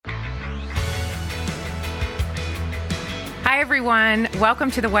Hi, everyone.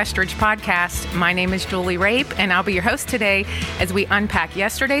 Welcome to the Westridge Podcast. My name is Julie Rape, and I'll be your host today as we unpack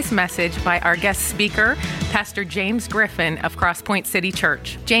yesterday's message by our guest speaker, Pastor James Griffin of Crosspoint City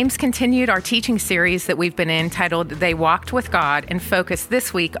Church. James continued our teaching series that we've been in titled They Walked with God and focused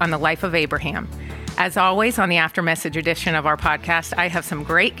this week on the life of Abraham. As always, on the After Message edition of our podcast, I have some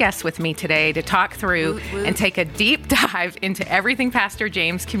great guests with me today to talk through and take a deep dive into everything Pastor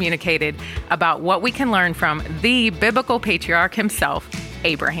James communicated about what we can learn from the biblical patriarch himself,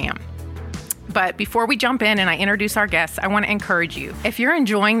 Abraham. But before we jump in and I introduce our guests, I want to encourage you. If you're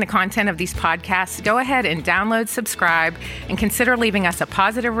enjoying the content of these podcasts, go ahead and download, subscribe, and consider leaving us a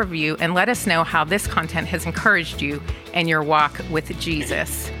positive review and let us know how this content has encouraged you in your walk with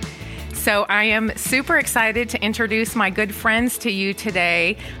Jesus. So I am super excited to introduce my good friends to you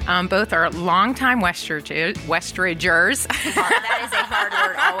today. Both are longtime Westridgers. That is a hard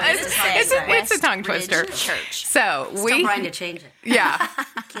word always to say. It's a tongue twister. Church. So Still trying to change it. Yeah.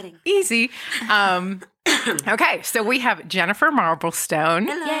 Kidding. Easy. Okay, so we have Jennifer Marblestone.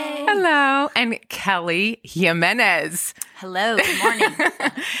 Hello. Hello. And Kelly Jimenez. Hello. Good morning.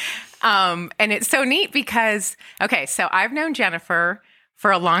 And it's so neat because, okay, so I've known Jennifer for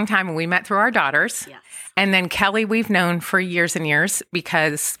a long time, and we met through our daughters. Yes. And then Kelly, we've known for years and years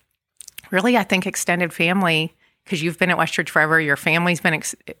because really, I think extended family, because you've been at Westridge forever, your family's been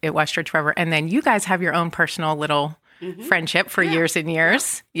at Westridge forever, and then you guys have your own personal little friendship for years and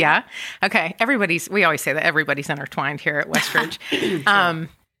years. Yeah. Okay. We always say that everybody's intertwined here at Westridge.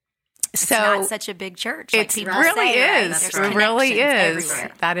 It's not such a big church. It really is. It really is.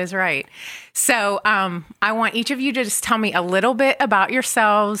 Everywhere. That is right. So I want each of you to just tell me a little bit about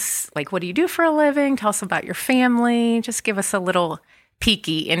yourselves. Like, what do you do for a living? Tell us about your family. Just give us a little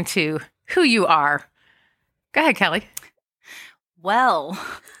peeky into who you are. Go ahead, Kelly. Well,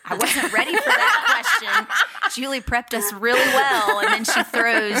 I wasn't ready for that question. Julie prepped us really well, and then she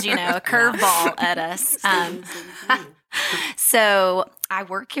throws, a curveball at us. So I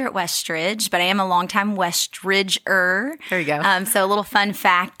work here at Westridge, but I am a longtime Westridger. There you go. So a little fun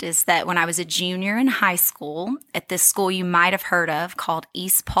fact is that when I was a junior in high school, at this school you might have heard of called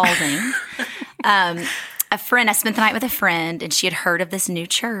East Paulding, I spent the night with a friend, and she had heard of this new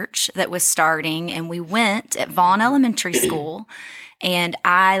church that was starting, and we went at Vaughn Elementary School, and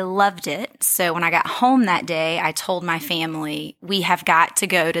I loved it. So when I got home that day, I told my family, we have got to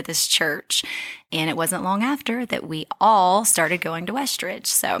go to this church. And it wasn't long after that we all started going to Westridge.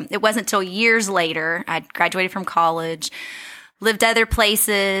 So it wasn't until years later, I graduated from college, lived other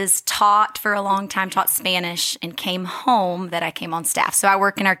places, taught for a long time, taught Spanish, and came home that I came on staff. So I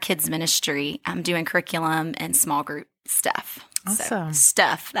work in our kids ministry. I'm doing curriculum and small group stuff. Awesome. So,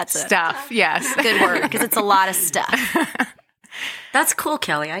 stuff. That's Stuff, yes. a good word because it's a lot of stuff. That's cool,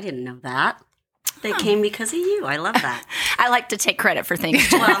 Kelly. I didn't know that. They came because of you. I love that. I like to take credit for things.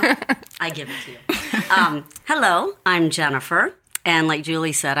 Well, I give it to you. Hello, I'm Jennifer. And like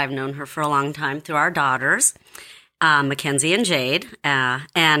Julie said, I've known her for a long time through our daughters, Mackenzie and Jade.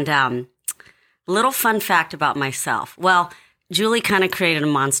 Little fun fact about myself. Well, Julie kind of created a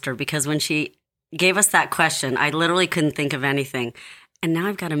monster because when she gave us that question, I literally couldn't think of anything. And now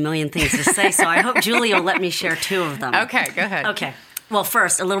I've got a million things to say, so I hope Julie will let me share two of them. Okay, go ahead. Okay. Well,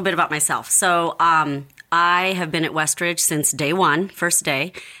 first, a little bit about myself. So I have been at Westridge since day one, first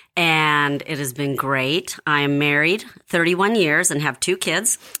day, and it has been great. I am married 31 years and have 2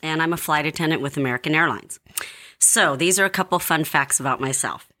 kids, and I'm a flight attendant with American Airlines. So these are a couple fun facts about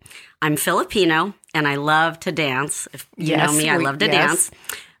myself. I'm Filipino, and I love to dance. If you know me, I love to dance.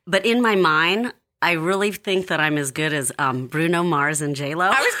 But in my mind, I really think that I'm as good as Bruno Mars and J-Lo.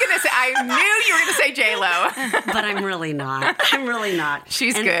 I was going to say, I knew you were going to say J-Lo. But I'm really not. I'm really not.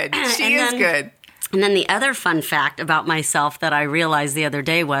 She's good. She is good. And then the other fun fact about myself that I realized the other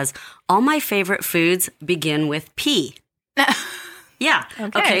day was all my favorite foods begin with P. Yeah.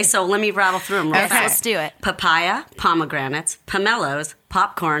 Okay, so let me rattle through them real fast. Let's do it. Papaya, pomegranates, pomelos,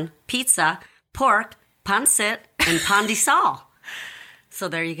 popcorn, pizza, pork, pancit, and pan de sal. So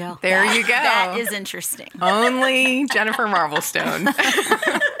there you go. There you go. That is interesting. Only Jennifer Marblestone.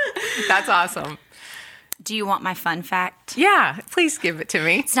 That's awesome. Do you want my fun fact? Yeah, please give it to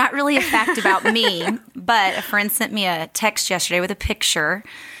me. It's not really a fact about me, but a friend sent me a text yesterday with a picture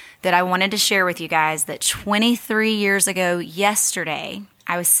that I wanted to share with you guys that 23 years ago yesterday,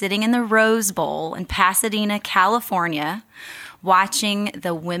 I was sitting in the Rose Bowl in Pasadena, California, watching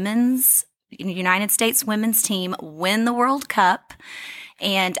the United States women's team win the World Cup.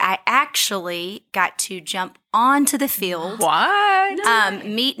 And I actually got to jump onto the field. What?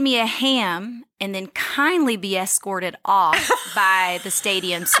 Meet me a ham, and then kindly be escorted off by the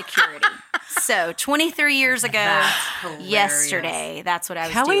stadium security. So 23 years ago, That's yesterday, that's what I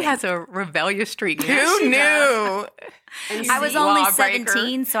was Kelly doing. has a rebellious streak. Yes, Who she knew? does. I was only Lawbreaker.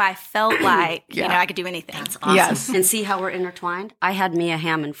 17, so I felt like, Yeah. I could do anything. That's awesome. Yes. And see how we're intertwined? I had Mia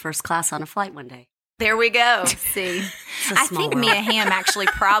Hamm in first class on a flight one day. There we go. See, a I small think world. Mia Hamm actually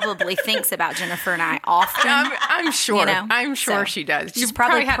probably thinks about Jennifer and I often. I'm sure. You know, I'm sure so she does. she's She's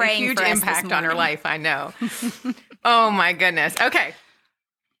probably had a praying huge for us this impact on her morning. life. I know. Oh my goodness. Okay.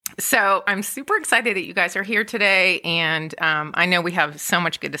 So I'm super excited that you guys are here today, and I know we have so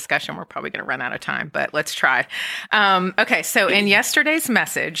much good discussion. We're probably going to run out of time, but let's try. Okay, so in yesterday's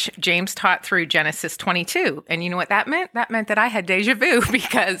message, James taught through Genesis 22, and you know what that meant? That meant that I had deja vu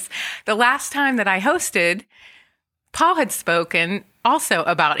because the last time that I hosted, Paul had spoken also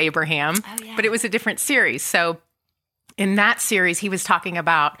about Abraham, but it was a different series. So in that series, he was talking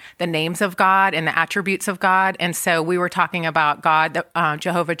about the names of God and the attributes of God. And so we were talking about God,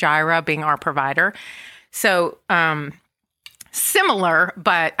 Jehovah Jireh, being our provider. So similar,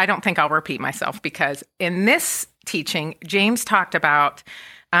 but I don't think I'll repeat myself because in this teaching, James talked about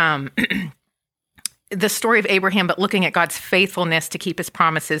the story of Abraham, but looking at God's faithfulness to keep his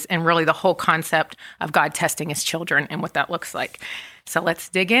promises and really the whole concept of God testing his children and what that looks like. So let's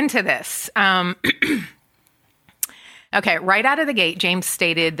dig into this. Okay, right out of the gate, James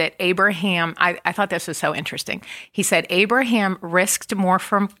stated that Abraham, I thought this was so interesting. He said, Abraham risked more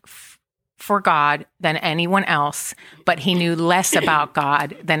for God than anyone else, but he knew less about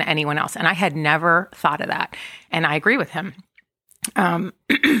God than anyone else. And I had never thought of that. And I agree with him. And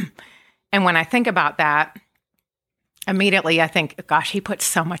when I think about that, immediately I think, gosh, he puts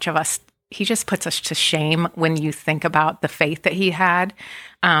so much of us, he just puts us to shame when you think about the faith that he had,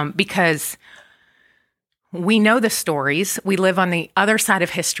 because we know the stories. We live on the other side of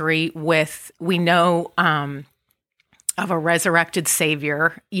history we know of a resurrected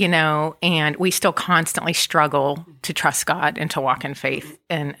Savior, and we still constantly struggle to trust God and to walk in faith,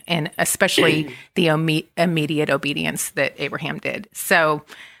 and especially the immediate obedience that Abraham did. So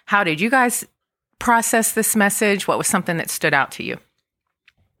how did you guys process this message? What was something that stood out to you?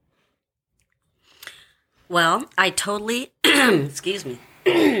 Well, I totally, excuse me.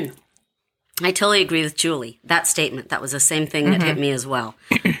 I totally agree with Julie. That statement, that was the same thing that hit me as well.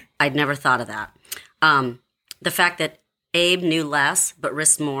 I'd never thought of that. The fact that Abe knew less but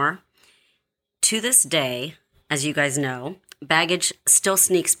risked more. To this day, as you guys know, baggage still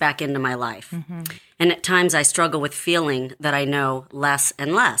sneaks back into my life. And at times I struggle with feeling that I know less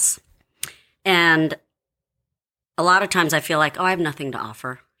and less. And a lot of times I feel like, I have nothing to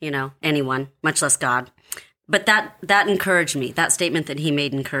offer, anyone, much less God. But that encouraged me. That statement that he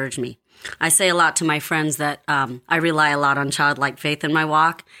made encouraged me. I say a lot to my friends that I rely a lot on childlike faith in my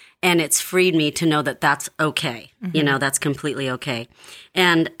walk, and it's freed me to know that that's okay. That's completely okay.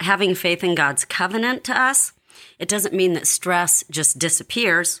 And having faith in God's covenant to us, it doesn't mean that stress just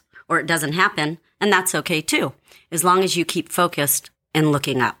disappears or it doesn't happen, and that's okay too, as long as you keep focused and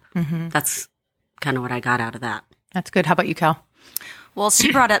looking up. That's kind of what I got out of that. That's good. How about you, Kel? Well,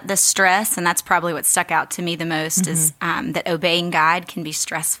 she brought up the stress, and that's probably what stuck out to me the most is that obeying God can be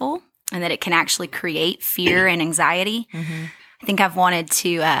stressful and that it can actually create fear and anxiety. I think I've wanted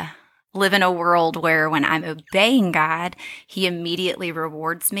to live in a world where when I'm obeying God, he immediately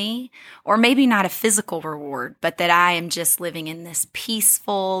rewards me, or maybe not a physical reward, but that I am just living in this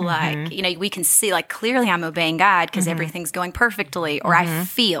peaceful, we can see clearly I'm obeying God because everything's going perfectly, or I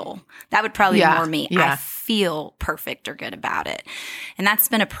feel, that would probably be more me. I feel perfect or good about it. And that's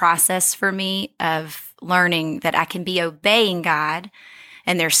been a process for me of learning that I can be obeying God,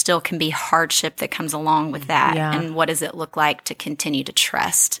 and there still can be hardship that comes along with that. Yeah. And what does it look like to continue to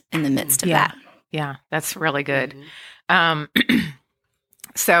trust in the midst of that? Yeah, that's really good.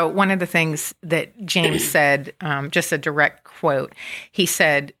 So one of the things that James said, just a direct quote, he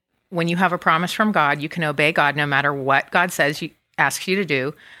said, when you have a promise from God, you can obey God no matter what God says asks you to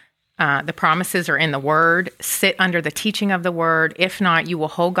do. The promises are in the word. Sit under the teaching of the word. If not, you will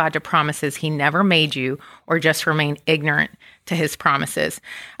hold God to promises he never made you, or just remain ignorant to his promises.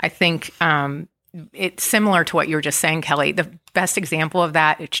 I think it's similar to what you were just saying, Kelly. The best example of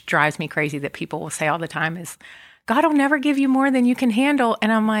that, it drives me crazy that people will say all the time, is God will never give you more than you can handle.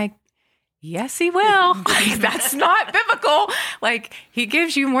 And I'm like, yes, he will. That's not biblical. He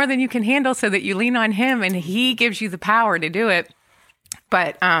gives you more than you can handle so that you lean on him, and he gives you the power to do it.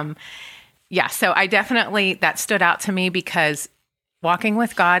 But so I definitely, that stood out to me because walking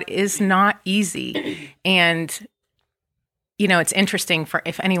with God is not easy. And, it's interesting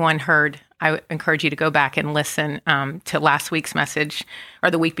if anyone heard, I would encourage you to go back and listen to last week's message, or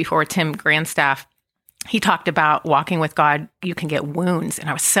the week before. Tim Grandstaff he talked about walking with God, you can get wounds. And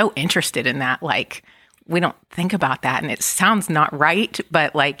I was so interested in that. Like, we don't think about that. And it sounds not right,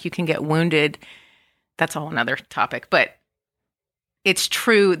 but like you can get wounded. That's a whole nother topic. But it's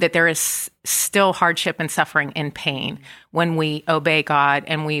true that there is still hardship and suffering and pain when we obey God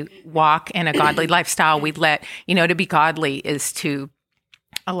and we walk in a godly lifestyle. We let, to be godly is to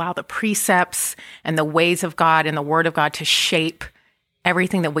allow the precepts and the ways of God and the word of God to shape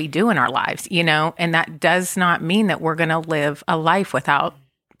everything that we do in our lives, and that does not mean that we're going to live a life without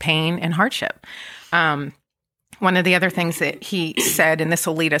pain and hardship. One of the other things that he said, and this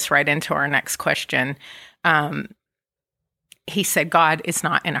will lead us right into our next question, he said, God is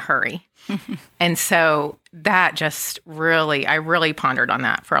not in a hurry. And so that just I really pondered on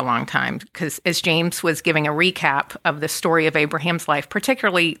that for a long time, because as James was giving a recap of the story of Abraham's life,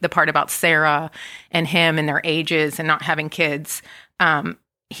 particularly the part about Sarah and him and their ages and not having kids,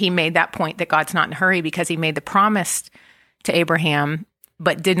 he made that point that God's not in a hurry because he made the promise to Abraham,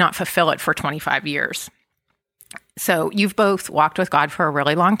 but did not fulfill it for 25 years. So you've both walked with God for a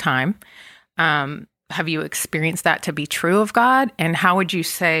really long time. Have you experienced that to be true of God? And how would you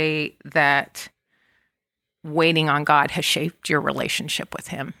say that waiting on God has shaped your relationship with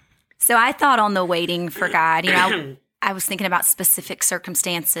him? So I thought on the waiting for God, I was thinking about specific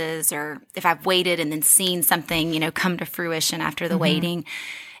circumstances, or if I've waited and then seen something, come to fruition after the waiting.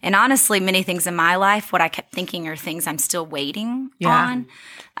 And honestly, many things in my life, what I kept thinking are things I'm still waiting on.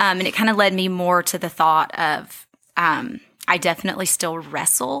 And it kind of led me more to the thought of, I definitely still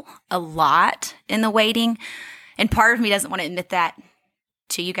wrestle a lot in the waiting. And part of me doesn't want to admit that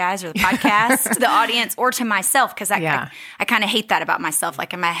to you guys or the podcast, to the audience, or to myself, because I kind of hate that about myself.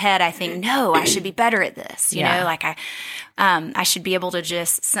 Like in my head, I think, no, I should be better at this. You know, like I should be able to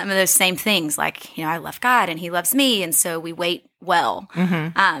just some of those same things. Like, I love God and he loves me. And so we wait well.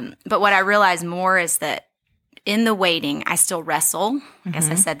 But what I realize more is that in the waiting, I still wrestle. I guess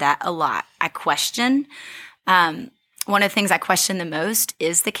I said that a lot. I question. One of the things I question the most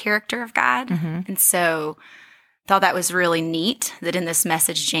is the character of God. And so I thought that was really neat that in this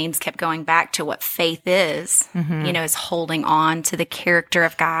message, James kept going back to what faith is, is holding on to the character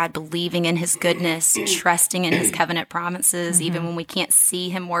of God, believing in his goodness, trusting in his covenant promises, even when we can't see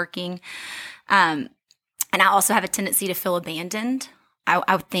him working. And I also have a tendency to feel abandoned.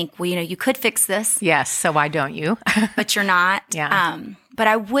 I would think, well, you could fix this. Yes, so why don't you? But you're not. But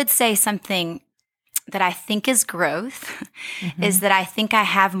I would say something that I think is growth is that I think I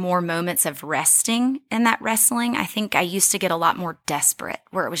have more moments of resting in that wrestling. I think I used to get a lot more desperate,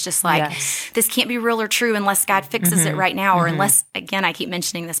 where it was just like, this can't be real or true unless God fixes it right now, or unless, again, I keep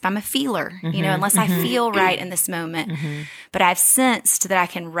mentioning this, but I'm a feeler, unless I feel right in this moment. But I've sensed that I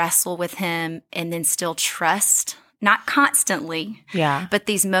can wrestle with him and then still trust, not constantly, but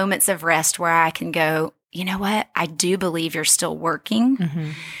these moments of rest where I can go, you know what? I do believe you're still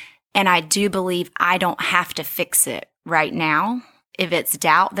working. And I do believe I don't have to fix it right now. If it's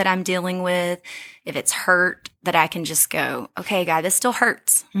doubt that I'm dealing with, if it's hurt, that I can just go, okay, God, this still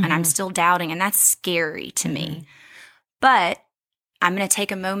hurts and I'm still doubting. And that's scary to me. But I'm going to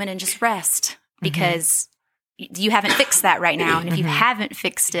take a moment and just rest because you haven't fixed that right now. And if you haven't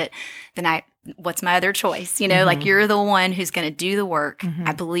fixed it, then what's my other choice? Like you're the one who's going to do the work.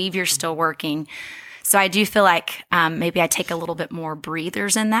 I believe you're still working. So I do feel like maybe I take a little bit more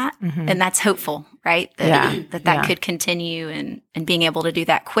breathers in that, and that's hopeful, right? That could continue and being able to do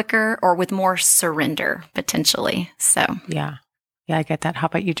that quicker or with more surrender potentially. So yeah, I get that. How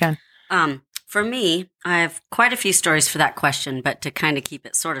about you, Jen? For me, I have quite a few stories for that question, but to kind of keep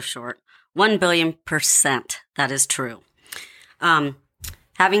it sort of short, 1,000,000,000% that is true.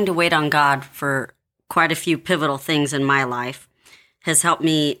 Having to wait on God for quite a few pivotal things in my life has helped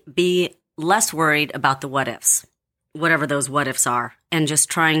me be less worried about the what ifs, whatever those what ifs are, and just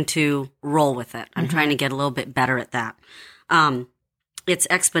trying to roll with it. I'm trying to get a little bit better at that. It's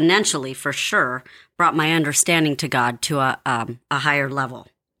exponentially, for sure, brought my understanding to God to a higher level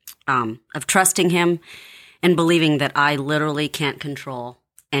of trusting him and believing that I literally can't control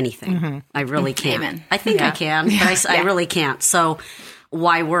anything. I really can't. Amen. I think I can, but I really can't. So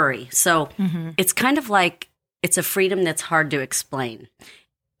why worry? So it's kind of like it's a freedom that's hard to explain.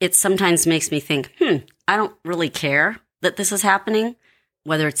 It sometimes makes me think, I don't really care that this is happening,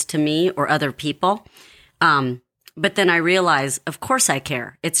 whether it's to me or other people. But then I realize, of course I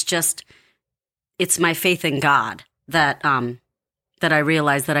care. It's my faith in God that I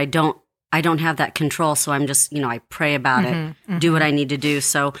realize that I don't have that control. So I'm just, I pray about it, do what I need to do.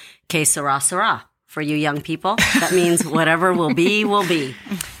 So, que sera, sera. For you young people, that means whatever will be, will be.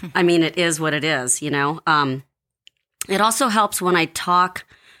 I mean, it is what it is, It also helps when I talk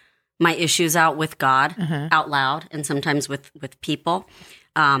my issues out with God out loud and sometimes with people.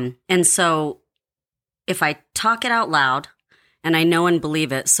 And so if I talk it out loud and I know and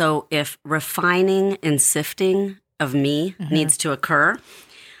believe it, so if refining and sifting of me needs to occur,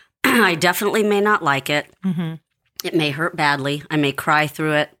 I definitely may not like it. It may hurt badly. I may cry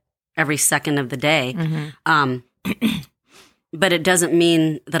through it every second of the day. But it doesn't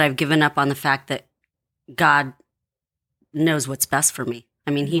mean that I've given up on the fact that God knows what's best for me.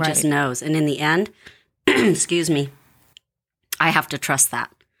 I mean, he just knows. And in the end, excuse me, I have to trust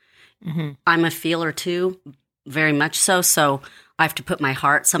that. I'm a feeler too, very much so. So I have to put my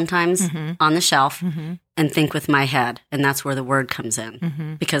heart sometimes on the shelf and think with my head. And that's where the word comes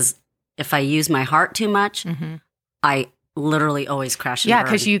in. Because if I use my heart too much, I literally always crash and burn.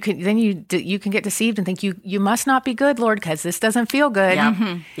 Because you can get deceived and think you must not be good, Lord, because this doesn't feel good.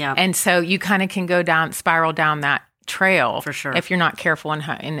 Yeah. And so you kind of can spiral down that trail for sure if you're not careful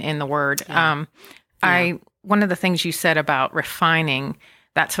in the word. One of the things you said about refining,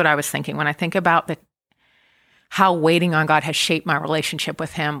 that's what I was thinking when I think about how waiting on God has shaped my relationship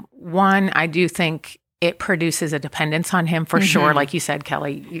with him. One, I do think it produces a dependence on him for sure. Like you said,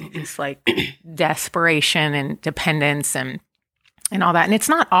 Kelly, it's like desperation and dependence and all that. And it's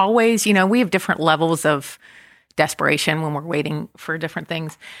not always, we have different levels of desperation when we're waiting for different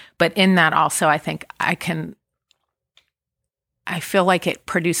things. But in that also, I think I feel like it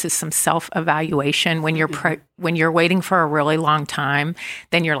produces some self-evaluation when when you're waiting for a really long time.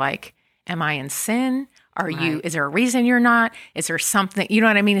 Then you're like, am I in sin? Is there a reason you're not? Is there something, you know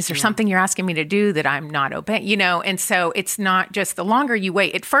what I mean? Is there something you're asking me to do that I'm not obeying? And so it's not just the longer you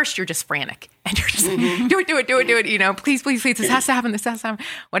wait, at first you're just frantic and you're just do it. Please, this has to happen. This has to happen,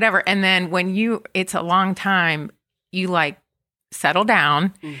 whatever. And then when it's a long time, you like settle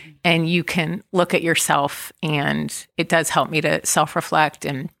down and you can look at yourself, and it does help me to self-reflect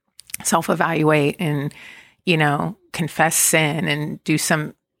and self-evaluate and, confess sin and do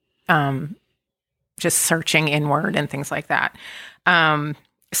some, just searching inward and things like that.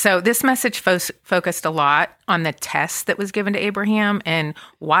 So this message focused a lot on the test that was given to Abraham and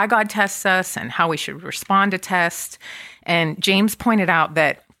why God tests us and how we should respond to tests. And James pointed out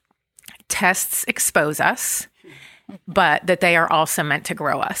that tests expose us, but that they are also meant to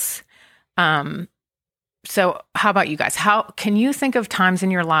grow us. So how about you guys? How can you think of times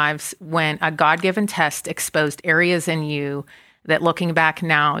in your lives when a God-given test exposed areas in you that looking back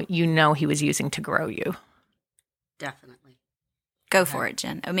now, he was using to grow you? Definitely. Go for it,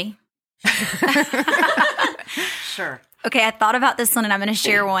 Jen. Oh, me? Sure. Okay, I thought about this one, and I'm going to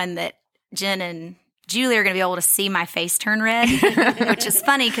share one that Jen and Julie are going to be able to see my face turn red, which is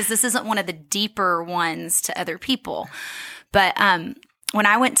funny because this isn't one of the deeper ones to other people. But when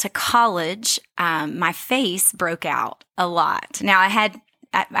I went to college, my face broke out a lot. Now,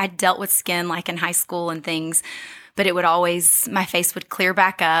 I dealt with skin like in high school and things, but it would my face would clear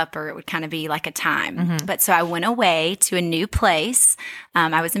back up, or it would kind of be like a time. But so I went away to a new place.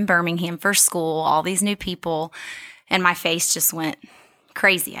 I was in Birmingham for school, all these new people, and my face just went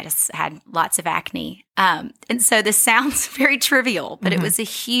crazy. I just had lots of acne. And so this sounds very trivial, but it was a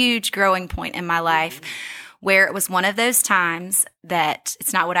huge growing point in my life where it was one of those times that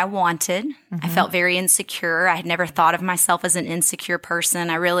it's not what I wanted. I felt very insecure. I had never thought of myself as an insecure person.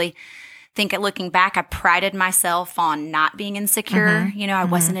 I really think looking back, I prided myself on not being insecure. I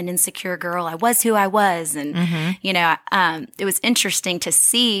wasn't an insecure girl. I was who I was. And, it was interesting to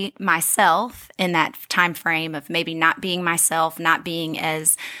see myself in that time frame of maybe not being myself, not being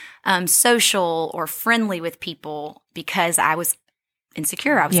as social or friendly with people because I was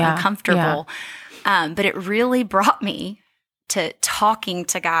insecure. I was uncomfortable. But it really brought me to talking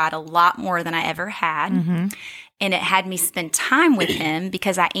to God a lot more than I ever had. And it had me spend time with him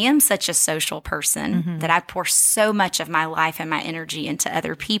because I am such a social person that I pour so much of my life and my energy into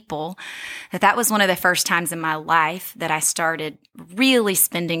other people that was one of the first times in my life that I started really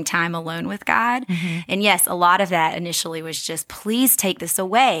spending time alone with God. And yes, a lot of that initially was just, please take this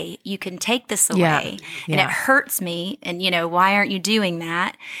away. You can take this away. And it hurts me. And, why aren't you doing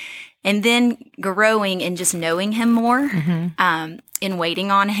that? And then growing and just knowing him more, in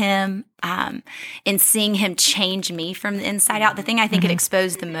waiting on him, and seeing him change me from the inside out. The thing I think it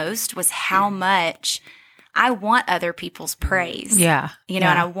exposed the most was how much I want other people's praise. And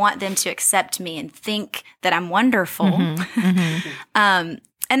I want them to accept me and think that I'm wonderful. And,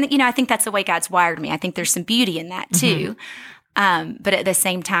 I think that's the way God's wired me. I think there's some beauty in that too. But at the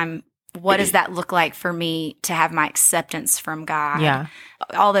same time, what does that look like for me to have my acceptance from God?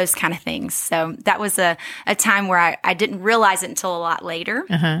 All those kind of things. So that was a time where I didn't realize it until a lot later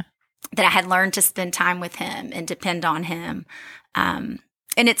that I had learned to spend time with him and depend on him. And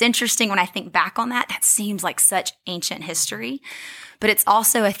And it's interesting when I think back on that, that seems like such ancient history. But it's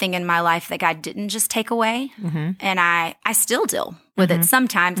also a thing in my life that God didn't just take away. And I still deal with it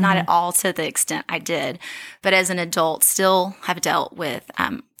sometimes, not at all to the extent I did. But as an adult, still have dealt with,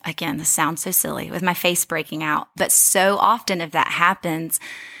 again, this sounds so silly, with my face breaking out. But so often if that happens,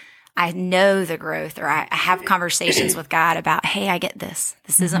 I know the growth, or I have conversations with God about, hey, I get this.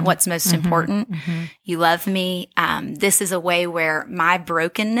 This isn't what's most important. You love me. This is a way where my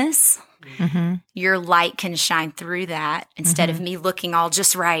brokenness, your light can shine through that instead of me looking all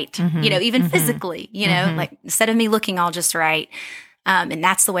just right, even physically, like instead of me looking all just right. And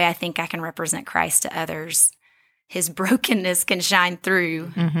that's the way I think I can represent Christ to others. His brokenness can shine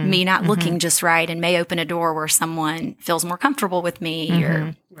through me not looking just right, and may open a door where someone feels more comfortable with me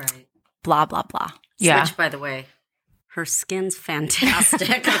or blah, blah, blah. Yeah. Which, by the way, her skin's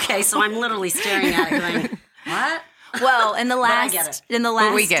fantastic. Okay, so I'm literally staring at it going, what? Well, in the last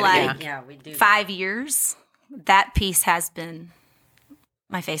we do 5 years, that piece has been,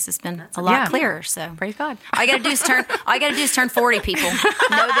 my face has been a lot clearer. So Praise God. all you got to do is turn 40, people.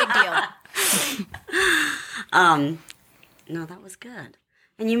 No big deal. No, that was good.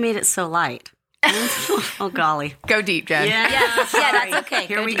 And you made it so light. Oh, golly. Go deep, Jen. Yeah, that's okay.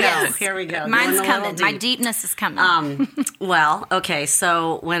 Here we go. Here we go. Mine's Going a coming. little My deep. deepness is coming. Well, okay.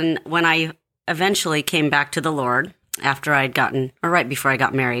 So when I eventually came back to the Lord after I'd gotten, or right before I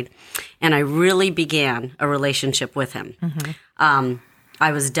got married, and I really began a relationship with Him,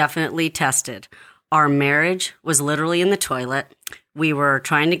 I was definitely tested. Our marriage was literally in the toilet. We were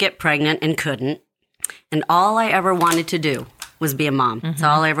trying to get pregnant and couldn't. And all I ever wanted to do was be a mom. That's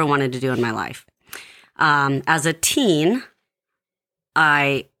all I ever wanted to do in my life. As a teen,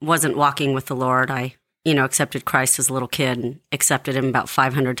 I wasn't walking with the Lord. I, accepted Christ as a little kid and accepted Him about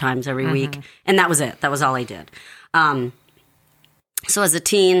 500 times every week. And that was it. That was all I did. So as a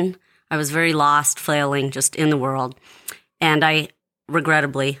teen, I was very lost, flailing, just in the world. And I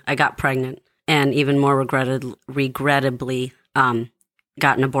got pregnant, and even more regrettably,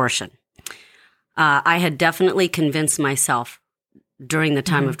 got an abortion. I had definitely convinced myself during the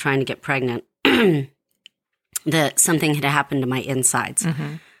time of trying to get pregnant that something had happened to my insides,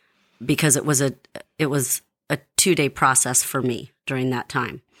 because it was a 2-day process for me during that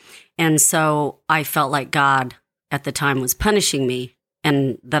time. And so I felt like God at the time was punishing me,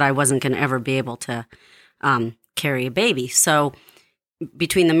 and that I wasn't going to ever be able to carry a baby. So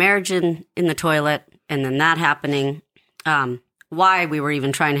between the marriage in the toilet and then that happening, why we were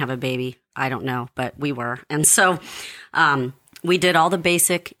even trying to have a baby, I don't know, but we were. And so we did all the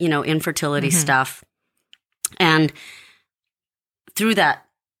basic, infertility stuff. And through that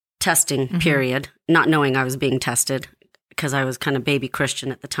testing period, not knowing I was being tested, because I was kind of baby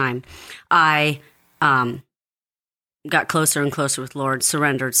Christian at the time, I got closer and closer with Lord,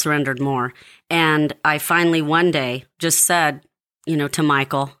 surrendered more. And I finally one day just said, to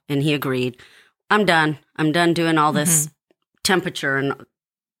Michael, and he agreed, I'm done doing all this temperature and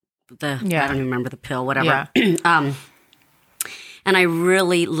I don't even remember the pill, whatever. Yeah. And I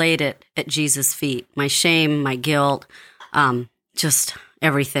really laid it at Jesus' feet, my shame, my guilt, just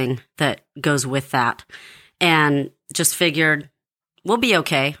everything that goes with that. And just figured, we'll be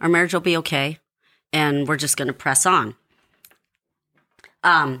okay. Our marriage will be okay. And we're just going to press on.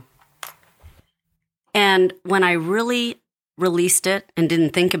 And when I really released it and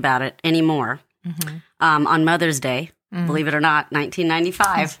didn't think about it anymore, on Mother's Day, believe it or not,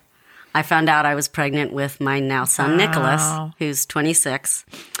 1995, I found out I was pregnant with my now son, Nicholas, who's 26.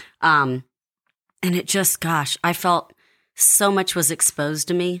 And it just, I felt so much was exposed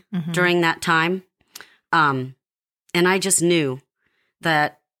to me during that time. And I just knew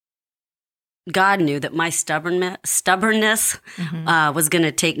that God knew that my stubbornness was going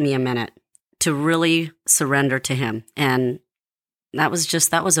to take me a minute to really surrender to Him. And that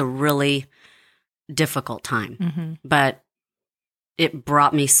was a really difficult time. But it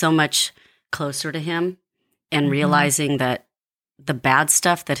brought me so much closer to Him, and realizing that the bad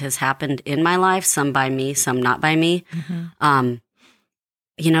stuff that has happened in my life, some by me, some not by me,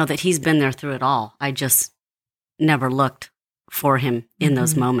 that He's been there through it all. I just never looked for Him in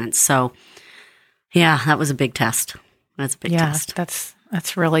those moments. So, yeah, that was a big test. That's a big test.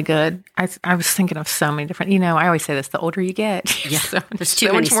 That's really good. I was thinking of so many different, I always say this, the older you get, there's too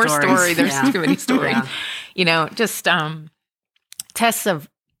many much more story. There's too many stories. Just tests of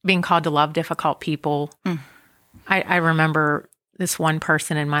being called to love difficult people. I remember this one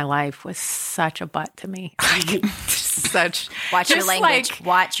person in my life was such a butt to me. Watch your language.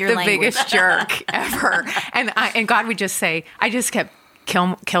 Watch your language. The biggest jerk ever. And God would just say, I just kept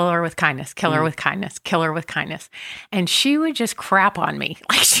kill her with kindness, kill her with kindness, kill her with kindness. And she would just crap on me.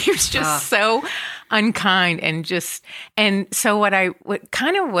 Like she was just so unkind and so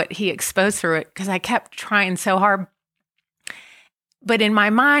what he exposed through it, because I kept trying so hard. But in my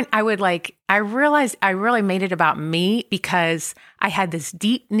mind, I realized I really made it about me because I had this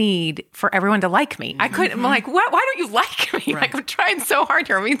deep need for everyone to like me. I couldn't, I'm like, what? Why don't you like me? Right. Like, I'm trying so hard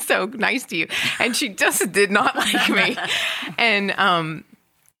here. I'm being so nice to you. And she just did not like me. And,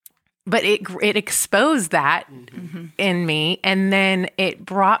 but it exposed that in me. And then it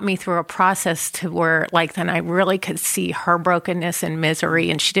brought me through a process to where, like, then I really could see her brokenness and misery.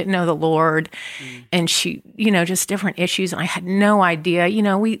 And she didn't know the Lord. And she, just different issues. And I had no idea.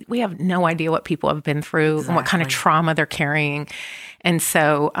 We have no idea what people have been through and what kind of trauma they're carrying. And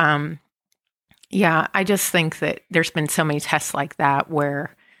so, I just think that there's been so many tests like that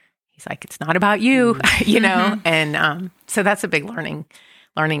where he's like, it's not about you, And so that's a big learning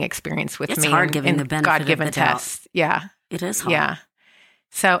experience with me. It's hard giving the benefit God-given of the doubt. tests. Yeah. It is hard. Yeah.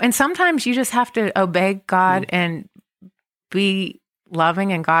 So, and sometimes you just have to obey God and be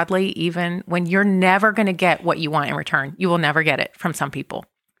loving and godly, even when you're never going to get what you want in return. You will never get it from some people,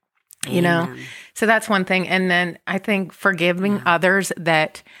 So that's one thing. And then I think forgiving others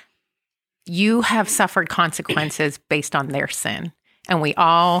that you have suffered consequences based on their sin. And we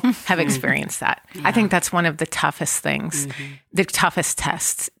all have experienced that. Yeah. I think that's one of the toughest things, the toughest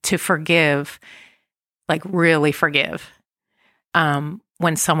tests to forgive, like really forgive,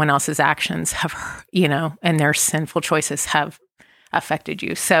 when someone else's actions have, and their sinful choices have affected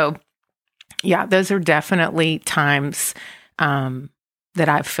you. So, those are definitely times that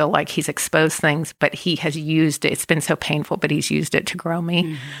I feel like he's exposed things, but he has used it. It's been so painful, but he's used it to grow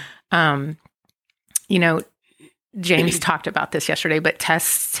me. James talked about this yesterday, but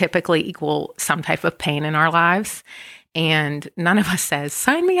tests typically equal some type of pain in our lives. And none of us says,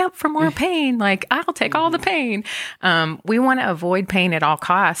 sign me up for more pain. Like, I'll take all the pain. We want to avoid pain at all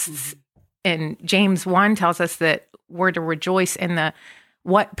costs. And James 1 tells us that we're to rejoice in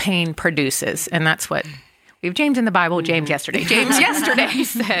what pain produces. And that's what we have James in the Bible, James yesterday. James yesterday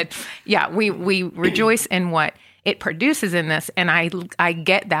said, we rejoice in what it produces in this, and I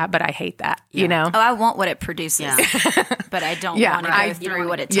get that, but I hate that, Oh, I want what it produces, but I don't want to go through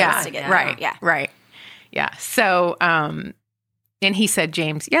what it takes to get there. Right. Yeah. So, and he said,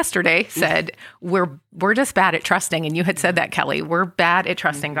 James yesterday said, we're just bad at trusting. And you had said that, Kelly, we're bad at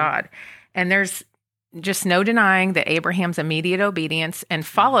trusting God. And there's just no denying that Abraham's immediate obedience and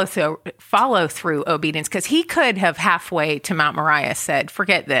follow through obedience, because he could have halfway to Mount Moriah said,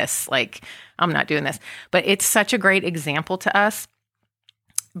 forget this, like, I'm not doing this. But it's such a great example to us.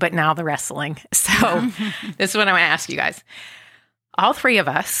 But now the wrestling. So this is what I'm going to ask you guys. All three of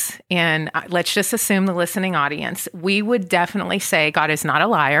us, and let's just assume the listening audience, we would definitely say God is not a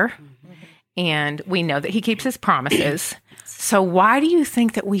liar. And we know that he keeps his promises. So why do you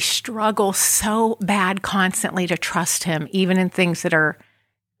think that we struggle so bad constantly to trust him, even in things that are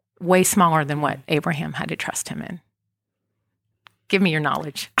way smaller than what Abraham had to trust him in? Give me your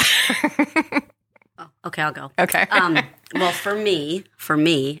knowledge. Okay, I'll go. Okay. Well, for me,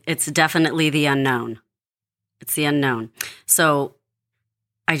 it's definitely the unknown. It's the unknown. So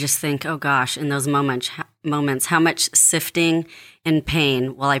I just think, oh gosh, in those moments, how much sifting and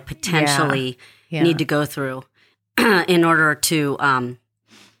pain will I potentially need to go through in order to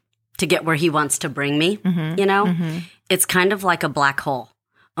get where he wants to bring me? It's kind of like a black hole.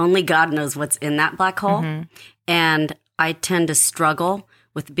 Only God knows what's in that black hole. And I tend to struggle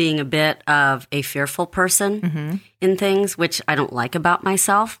with being a bit of a fearful person in things, which I don't like about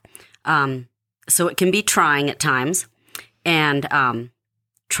myself. So it can be trying at times. And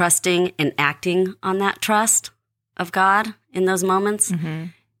trusting and acting on that trust of God in those moments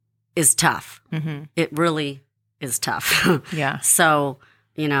is tough. It really is tough. So,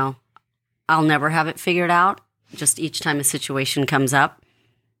 I'll never have it figured out. Just each time a situation comes up,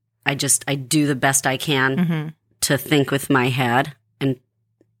 I do the best I can to think with my head and,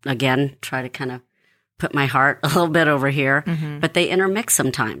 again, try to kind of put my heart a little bit over here. But they intermix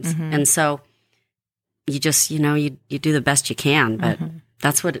sometimes. And so you just, you do the best you can. But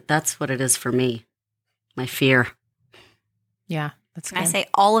that's what it is for me, my fear. Yeah. That's good. Can I say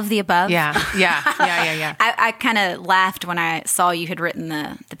all of the above? Yeah. I kind of laughed when I saw you had written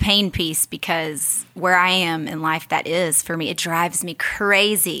the pain piece, because where I am in life, that is, for me, it drives me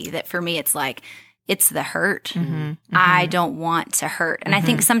crazy that for me, it's like, it's the hurt. I don't want to hurt. And I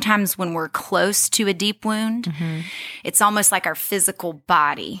think sometimes when we're close to a deep wound, it's almost like our physical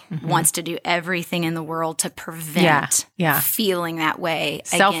body wants to do everything in the world to prevent feeling that way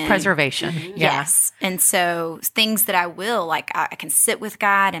again. Self-preservation. Yes. And so things that I will, like I can sit with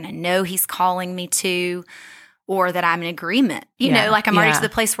God and I know He's calling me to, or that I'm in agreement. You know, like I'm already to the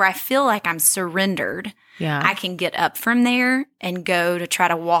place where I feel like I'm surrendered. I can get up from there and go to try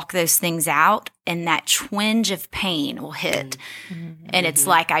to walk those things out, and that twinge of pain will hit. And it's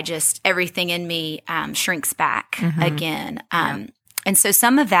like everything in me shrinks back again. And so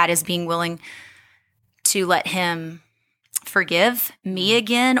some of that is being willing to let Him forgive me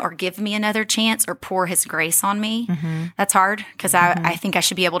again, or give me another chance, or pour His grace on me. That's hard, because I think I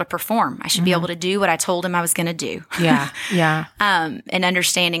should be able to perform. I should be able to do what I told Him I was going to do. And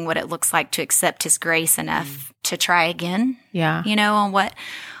understanding what it looks like to accept His grace enough to try again. You know, on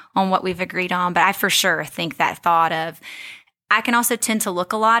what we've agreed on. But I for sure think that thought of, I can also tend to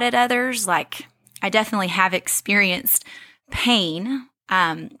look a lot at others. Like, I definitely have experienced pain.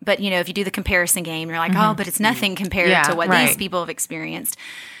 But, you know, if you do the comparison game, you're like, oh, but it's nothing compared to what these people have experienced.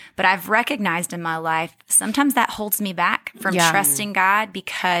 But I've recognized in my life, sometimes that holds me back from trusting God,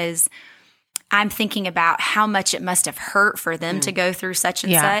 because I'm thinking about how much it must have hurt for them to go through such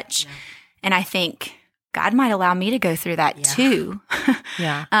and such. And I think God might allow me to go through that too.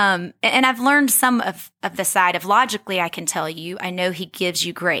 And I've learned some of the side of, logically, I can tell you, I know He gives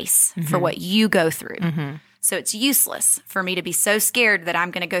you grace for what you go through. So it's useless for me to be so scared that I'm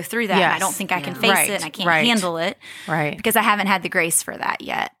going to go through that. And I don't think I can face it, and I can't handle it because I haven't had the grace for that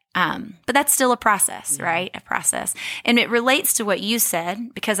yet. But that's still a process, right? A process. And it relates to what you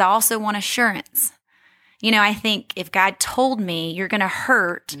said, because I also want assurance. You know, I think if God told me, you're going to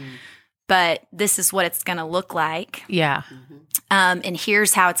hurt, but this is what it's going to look like. And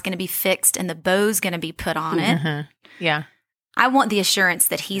here's how it's going to be fixed, and the bow's going to be put on it. I want the assurance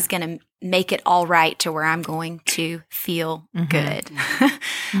that He's going to make it all right to where I'm going to feel good.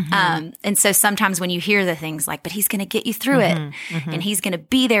 And so sometimes when you hear the things like, but He's going to get you through it, and He's going to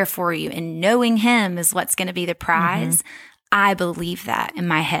be there for you, and knowing Him is what's going to be the prize, I believe that in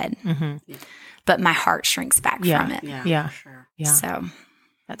my head. But my heart shrinks back from it. So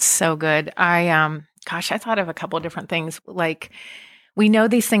that's so good. I thought of a couple of different things. Like, we know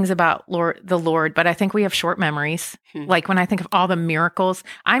these things about the Lord, but I think we have short memories. Like, when I think of all the miracles,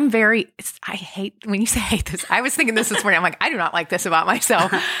 I hate, when you say hate this, I was thinking this morning, I'm like, I do not like this about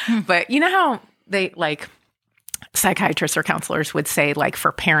myself. But you know how they, like, psychiatrists or counselors would say, like,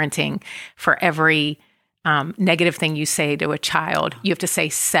 for parenting, for every negative thing you say to a child, you have to say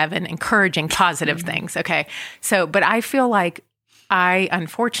 7 encouraging, positive things. Okay. So, but I feel like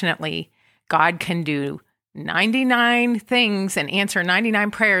unfortunately, God can do 99 things and answer 99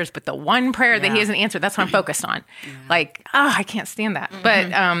 prayers, but the one prayer that He hasn't answered, that's what I'm focused on. Like, I can't stand that.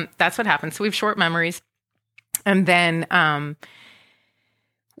 But that's what happens. So we have short memories. And then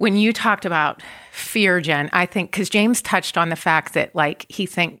when you talked about fear, Jen, I think, because James touched on the fact that, like, he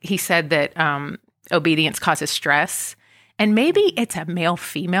said that obedience causes stress. And maybe it's a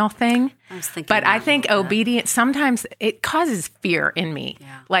male-female thing, but I think obedience, sometimes it causes fear in me.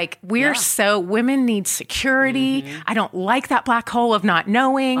 Like, women need security. I don't like that black hole of not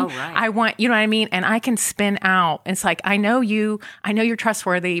knowing. I want, you know what I mean? And I can spin out. It's like, I know you're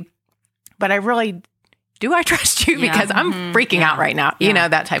trustworthy, but do I trust you? Because I'm freaking out right now. You know,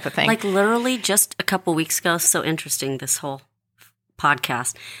 that type of thing. Like, literally just a couple weeks ago, so interesting, this whole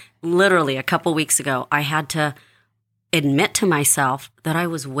podcast. Literally a couple weeks ago, I had to admit to myself that I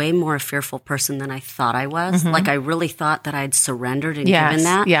was way more a fearful person than I thought I was. Like, I really thought that I'd surrendered and given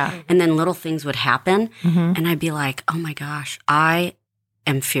that. And then little things would happen, and I'd be like, oh my gosh, I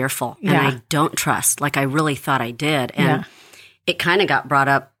am fearful, and I don't trust like I really thought I did. And it kind of got brought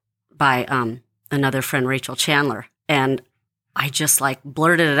up by another friend, Rachel Chandler, and I just, like,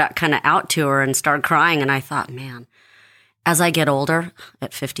 blurted it out to her and started crying. And I thought, man, as I get older,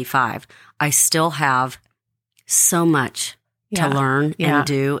 at 55, I still have so much to learn and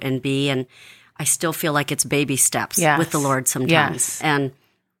do and be, and I still feel like it's baby steps with the Lord sometimes. And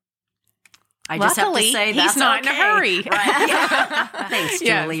I just have to say He's not in a hurry. Thanks,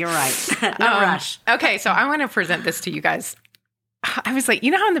 Julie. You're right. No rush. Okay, so I want to present this to you guys. I was like,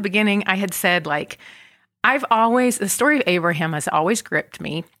 you know how in the beginning I had said, like, the story of Abraham has always gripped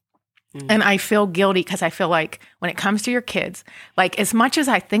me. And I feel guilty because I feel like when it comes to your kids, like, as much as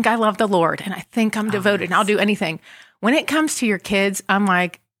I think I love the Lord and I think I'm devoted and I'll do anything, when it comes to your kids, I'm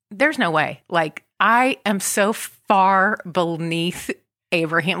like, there's no way. Like, I am so far beneath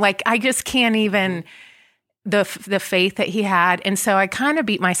Abraham. Like, I just can't even, the faith that he had. And so I kind of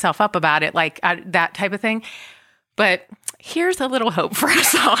beat myself up about it, like that type of thing. But here's a little hope for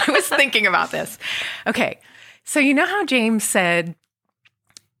us all. I was thinking about this. Okay. So you know how James said,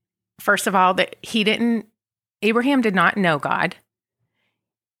 first of all, that Abraham did not know God.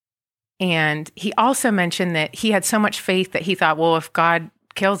 And he also mentioned that he had so much faith that he thought, well, if God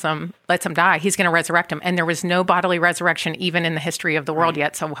kills him, lets him die, he's going to resurrect him. And there was no bodily resurrection even in the history of the world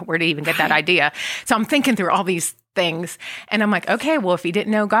yet. So where did he even get that idea? So I'm thinking through all these things. And I'm like, okay, well, if he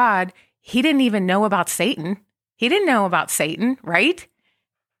didn't know God, he didn't even know about Satan. He didn't know about Satan, right?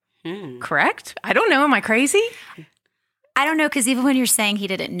 Correct? I don't know. Am I crazy? I don't know, because even when you're saying he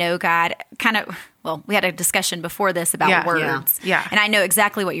didn't know God, we had a discussion before this about words. Yeah. And I know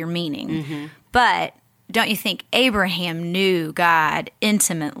exactly what you're meaning. But don't you think Abraham knew God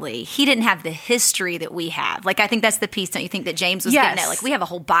intimately? He didn't have the history that we have. Like, I think that's the piece, don't you think, that James was getting at? Like, we have a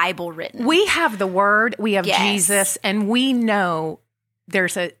whole Bible written. We have the Word, we have Jesus, and we know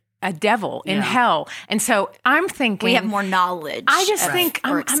there's a devil in hell. And so I'm thinking, we have more knowledge. I just think,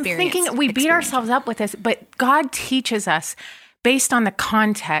 I'm thinking we beat ourselves up with this, but God teaches us based on the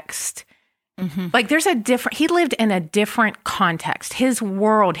context. Like there's he lived in a different context. His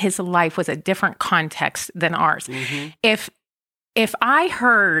world, his life was a different context than ours. If I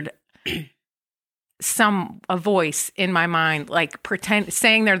heard a voice in my mind, like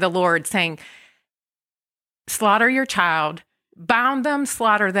saying they're the Lord, saying, slaughter your child, bound them,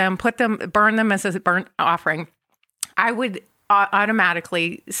 slaughter them, burn them as a burnt offering, I would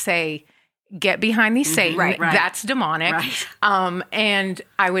automatically say, get behind thee, Satan. Right. That's demonic. Right. And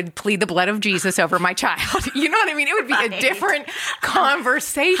I would plead the blood of Jesus over my child. You know what I mean? It would be a different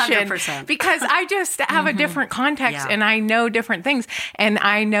conversation 100%. Because I just have a different context and I know different things. And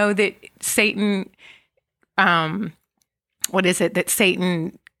I know that Satan,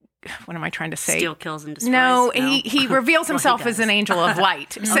 what am I trying to say? Steal, kills, and destroys. No, he reveals himself as an angel of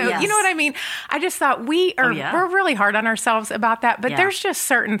light. So you know what I mean? I just thought we're really hard on ourselves about that. But there's just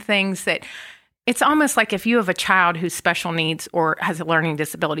certain things that it's almost like if you have a child who's special needs or has a learning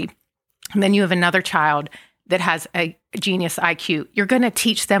disability, and then you have another child that has a genius IQ, you're going to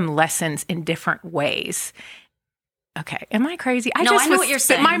teach them lessons in different ways. Okay. Am I crazy? I know what you're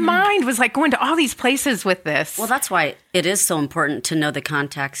saying. My mind was like going to all these places with this. Well, that's why it is so important to know the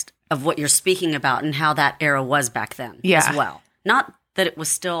context of what you're speaking about and how that era was back then as well. Not that it was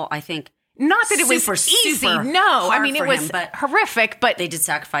still, I think, not that it was easy. No, I mean, it was horrific, but they did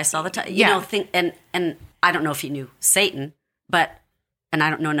sacrifice all the time. You know, and I don't know if you knew Satan, and I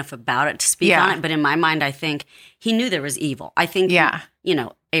don't know enough about it to speak on it, but in my mind, I think he knew there was evil. I think,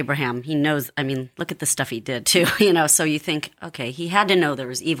 Abraham, he knows, I mean, look at the stuff he did too, so you think, okay, he had to know there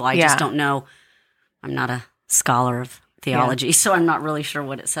was evil. I just don't know. I'm not a scholar of theology, so I'm not really sure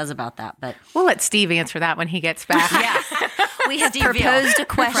what it says about that, but we'll let Steve answer that when he gets back. We have proposed a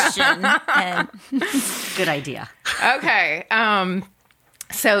question. Good idea. Okay.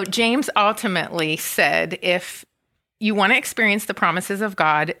 So James ultimately said, if you want to experience the promises of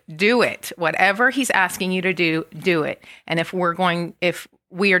God, do it. Whatever he's asking you to do it. And if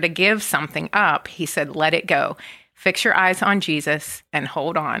we are to give something up, he said, let it go. Fix your eyes on Jesus and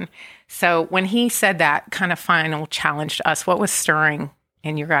hold on. So when he said that kind of final challenge to us, what was stirring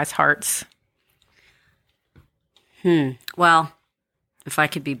in your guys' hearts? Well, if I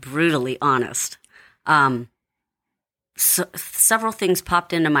could be brutally honest, several things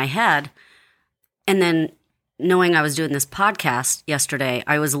popped into my head. And then knowing I was doing this podcast yesterday,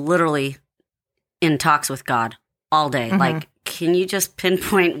 I was literally in talks with God all day. Like, can you just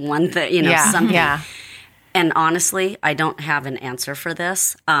pinpoint one thing, something? Yeah. And honestly, I don't have an answer for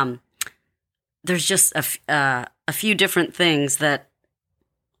this. There's just a few different things that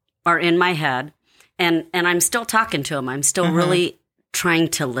are in my head, and I'm still talking to him. I'm still really trying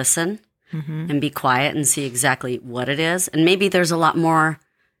to listen and be quiet and see exactly what it is. And maybe there's a lot more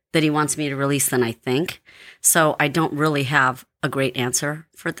that he wants me to release than I think. So I don't really have a great answer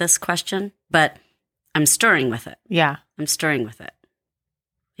for this question, but I'm stirring with it. Yeah. I'm stirring with it.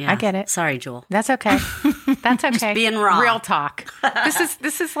 Yeah. I get it. Sorry, Jewel. That's okay. That's okay. Just being raw. Real talk.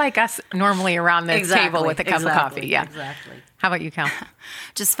 This is like us normally around the table with a cup of coffee. Yeah. Exactly. How about you, Cal?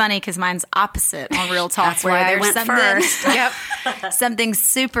 Just funny because mine's opposite on Real Talk. That's where I went first. Yep. Something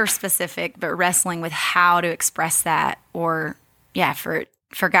super specific, but wrestling with how to express that, or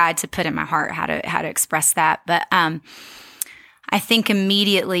for God to put in my heart how to express that. But I think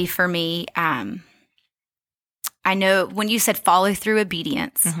immediately for me, I know when you said follow through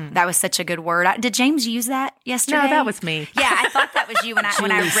obedience, that was such a good word. Did James use that yesterday? No, that was me. Yeah, I thought that was you when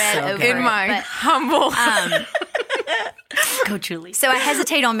I read over in it. my humble. Go, Julie. So I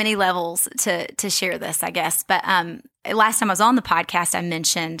hesitate on many levels to share this, I guess. But last time I was on the podcast, I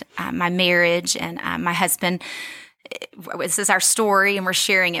mentioned my marriage and my husband. This is our story and we're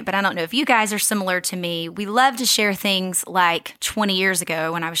sharing it, but I don't know if you guys are similar to me. We love to share things like 20 years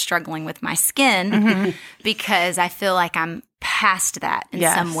ago when I was struggling with my skin because I feel like I'm past that in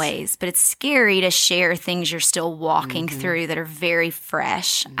some ways, but it's scary to share things you're still walking through that are very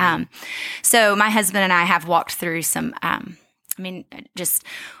fresh. So my husband and I have walked through some, just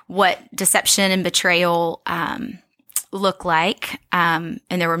what deception and betrayal look like. And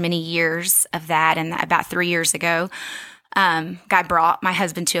there were many years of that. And about 3 years ago, God brought my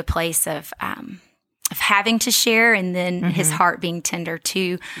husband to a place of having to share and then his heart being tender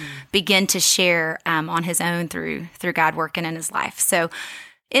to begin to share on his own through God working in his life. So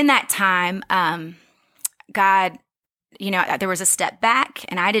in that time, God, there was a step back,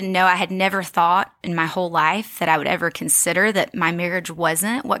 and I didn't know, I had never thought in my whole life that I would ever consider that my marriage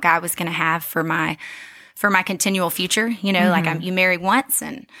wasn't what God was going to have for my continual future. Like you marry once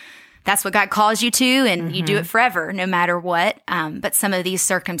and that's what God calls you to, and you do it forever, no matter what. But some of these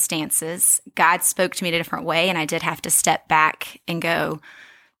circumstances, God spoke to me in a different way, and I did have to step back and go,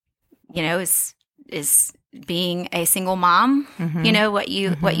 is being a single mom, what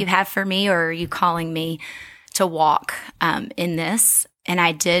you have for me, or are you calling me to walk in this? And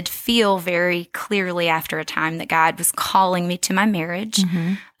I did feel very clearly after a time that God was calling me to my marriage,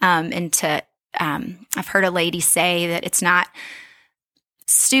 and to I've heard a lady say that it's not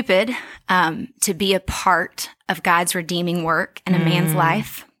stupid to be a part of God's redeeming work in a man's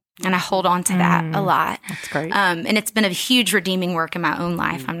life. And I hold on to that a lot. That's great. And it's been a huge redeeming work in my own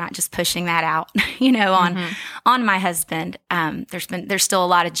life. I'm not just pushing that out, on my husband. There's still a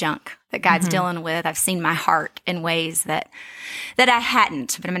lot of junk that God's dealing with. I've seen my heart in ways that I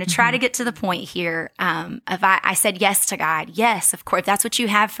hadn't, but I'm going to try to get to the point here. I said yes to God. Yes, of course. If that's what you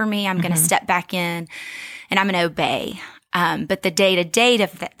have for me, I'm going to step back in and I'm going to obey. But the day-to-day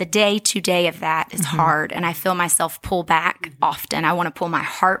of that is hard, and I feel myself pull back often. I want to pull my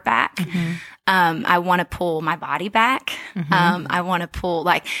heart back. I want to pull my body back. I want to pull,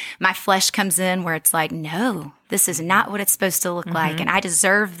 my flesh comes in where it's like, no, this is not what it's supposed to look like, and I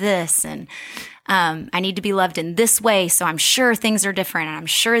deserve this, and I need to be loved in this way, so I'm sure things are different, and I'm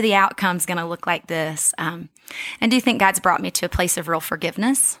sure the outcome's going to look like this. And I do think God's brought me to a place of real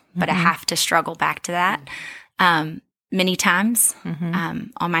forgiveness, but I have to struggle back to that. Many times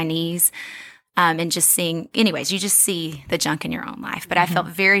on my knees, and just seeing, anyways, you just see the junk in your own life. But I felt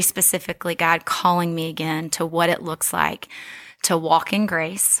very specifically God calling me again to what it looks like to walk in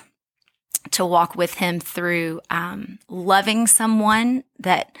grace, to walk with him through loving someone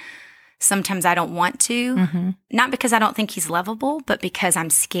that sometimes I don't want to, not because I don't think he's lovable, but because I'm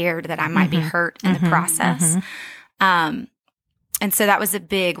scared that I might be hurt in the process. And so that was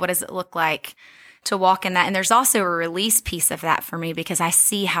what does it look like to walk in that? And there's also a release piece of that for me, because I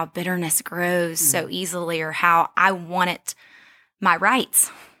see how bitterness grows so easily, or how I want my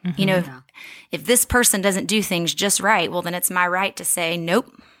rights. If this person doesn't do things just right, well, then it's my right to say,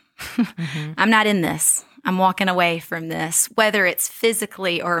 nope, I'm not in this. I'm walking away from this, whether it's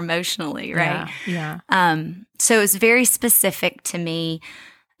physically or emotionally, right? Yeah. So it was very specific to me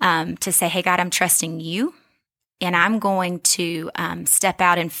to say, hey, God, I'm trusting you, and I'm going to step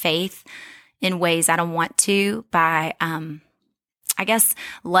out in faith in ways I don't want to by,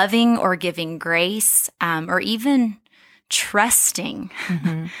 loving or giving grace, or even trusting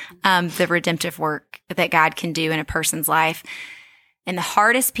the redemptive work that God can do in a person's life. And the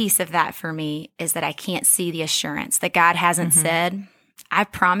hardest piece of that for me is that I can't see the assurance that God hasn't said, I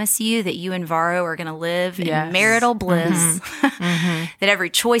promise you that you and Varro are going to live in marital bliss, that every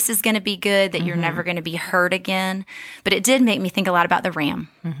choice is going to be good, that you're never going to be hurt again. But it did make me think a lot about the ram,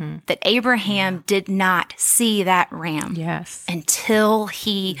 that Abraham did not see that ram until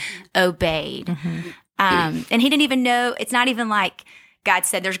he obeyed. And he didn't even know, it's not even like God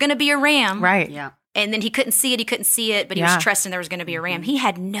said, there's going to be a ram. Right. Yeah. And then he couldn't see it, but he was trusting there was going to be a ram. He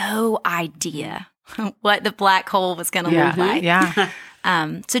had no idea what the black hole was going to look like.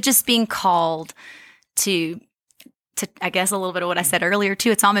 So just being called to I guess a little bit of what I said earlier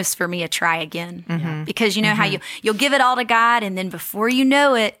too, it's almost for me a try again, because you know how you'll give it all to God, and then before you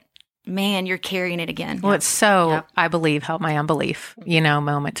know it, man, you're carrying it again. Well, it's I believe, help my unbelief,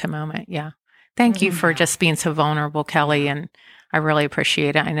 moment to moment. Yeah. Thank you for just being so vulnerable, Kelly, and I really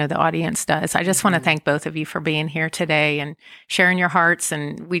appreciate it. I know the audience does. I just want to thank both of you for being here today and sharing your hearts.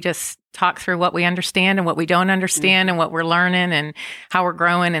 And we just talk through what we understand and what we don't understand and what we're learning and how we're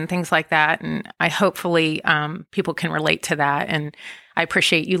growing and things like that. And I hopefully people can relate to that. And I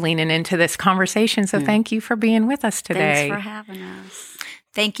appreciate you leaning into this conversation. So thank you for being with us today. Thanks for having us.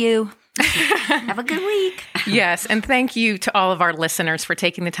 Thank you. Have a good week. Yes. And thank you to all of our listeners for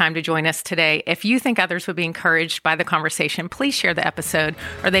taking the time to join us today. If you think others would be encouraged by the conversation, please share the episode,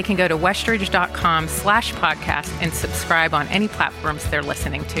 or they can go to westridge.com/podcast and subscribe on any platforms they're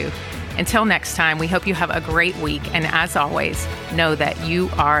listening to. Until next time, we hope you have a great week. And as always, know that you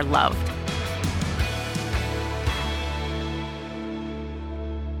are loved.